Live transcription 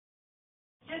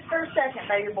for a second,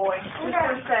 baby boy. Just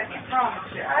for a second, promise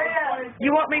you.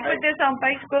 You want me to put this on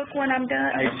Facebook when I'm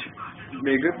done? Hey,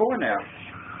 be a good boy now.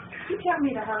 You tell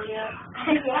me to hurry up.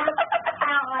 I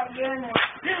don't like doing it.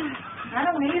 I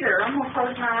don't either. I'm going to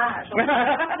close my eyes.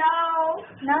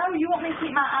 No, you want me to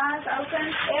keep my eyes open?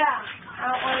 Yeah. I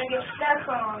don't want to get stuck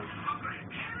on.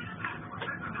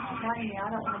 I don't blame you. I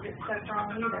don't want to get stuck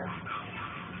wrong either.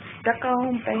 Stuck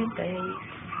on baby.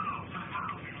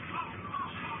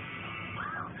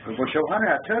 We're going to show Hunter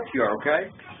how tough you are, okay?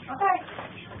 Okay.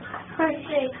 Let's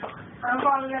see. I'm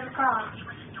going to get a car.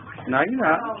 No, you're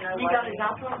not. You got his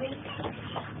alphabet?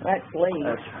 That's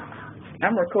Lee.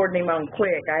 I'm recording him on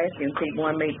quick. I asked him if he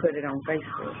wanted me to put it on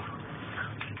Facebook.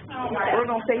 Oh, right. We're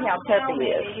going to see how tough he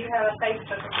is. You have a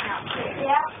Facebook account, too.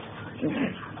 Yeah.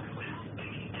 Mhm.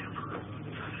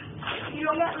 You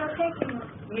don't got no picture.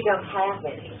 You don't have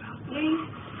any.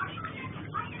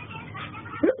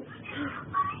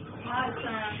 My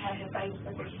son has a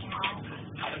Facebook account.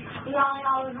 You only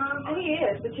all the time? He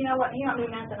is, but you know what? He don't do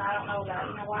nothing I don't know about.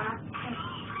 You know why?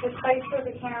 His Facebook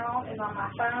account is on my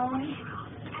phone.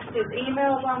 His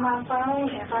email is on my phone.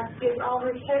 And if I could get all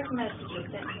his text messages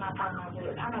sent to my phone, I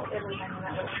would. I know everything in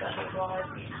that little stuff is large.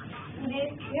 You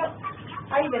did? Yep.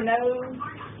 I even know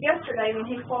yesterday when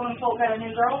he quote unquote got a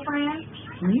new girlfriend.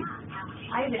 Hmm?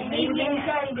 I even And knew he didn't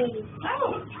that. say did he?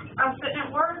 No. I was sitting at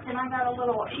work and I got a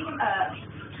little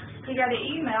he got an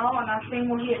email and I seen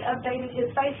where he had updated his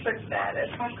Facebook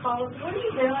status. I called him, what are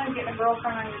you doing getting a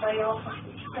girlfriend on your day off from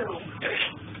school?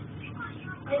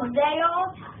 His day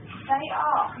off? Day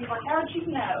off. He's like, how'd you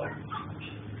know?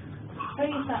 Tell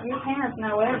you something, your parents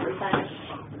know everything.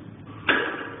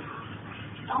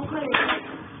 Don't move.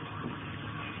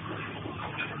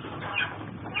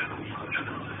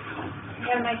 You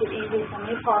gotta make it easy for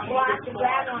me parking. Well, I have to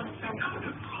grab on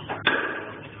something.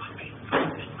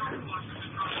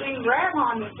 You can grab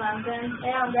on to something.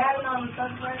 Yeah, I'm grabbing on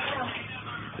something right now.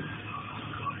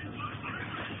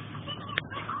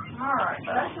 Alright,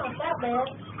 but That's not that bad.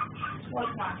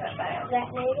 what's not that bad?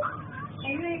 That needed. And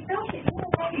you ain't felt it, you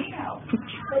know.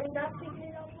 But he's not taking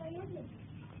it all the way in there.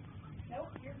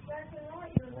 Nope, you're exactly right.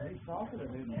 You're He's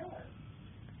talkative, isn't he? killer.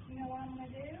 You know what I'm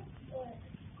gonna do? What?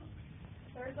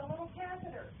 There's a little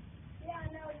catheter. Yeah, I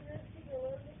know. He's just taking a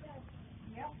little bit down.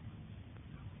 Yep.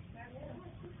 That's it.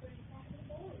 He's pretty talking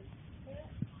boy. Yeah.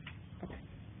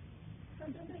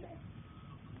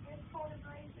 It's part of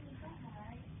grades in something,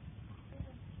 right?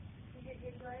 You get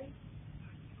good grades?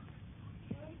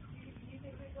 You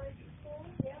get good grades at school?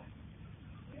 Yep.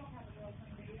 You don't have a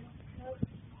girlfriend, do you? Nope.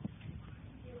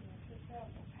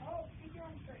 Oh, keep your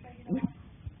arms straight, baby. You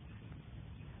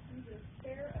just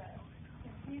stare at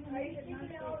Are you taking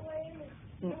it all the way in there?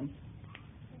 Mm-mm. a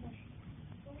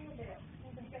little bit.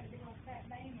 Well, they've got a big old fat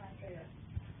vein right there.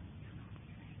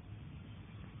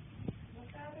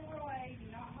 Look out of the way. Do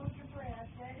not hold your breath.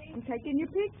 Ready? I'm taking your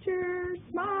picture.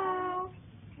 Smile.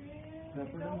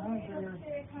 Tougher than Hunter.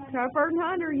 Tougher than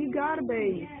Hunter, you gotta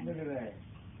be. Look at that.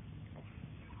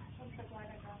 I'm so glad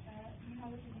I got that. You know,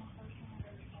 this is my first time I've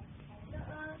ever talked to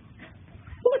Uh-uh.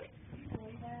 Can you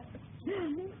believe that? I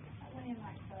went in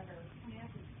like butter. I mean,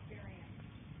 that's experience.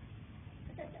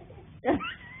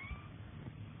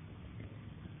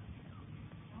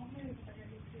 Don't move. I gotta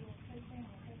get you a plate down.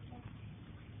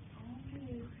 Don't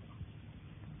move.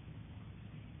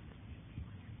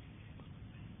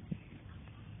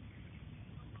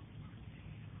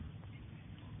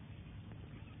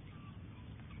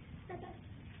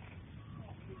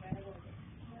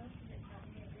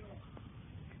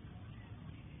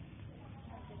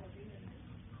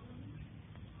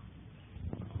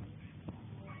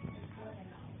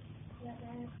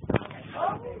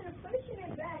 Oh, we're pushing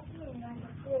it back in like a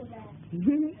full back.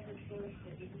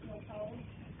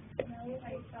 No, I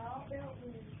saw that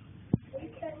was. We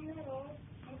cutting it off.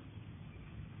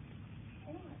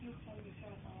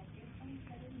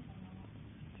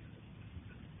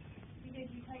 Did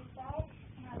you take salt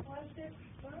when I flushed it?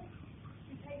 Huh?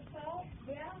 You take salt?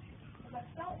 Yeah. What about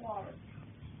salt water?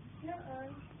 Uh-uh.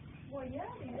 Well,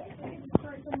 yeah, it is. We can just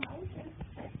throw it in the ocean.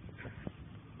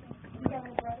 You got a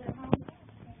little brother at home?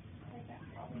 Take that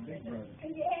problem. Big brother.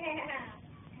 Yeah.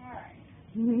 All right.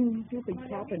 You'll be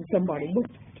tapping somebody. Okay.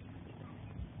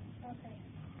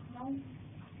 Don't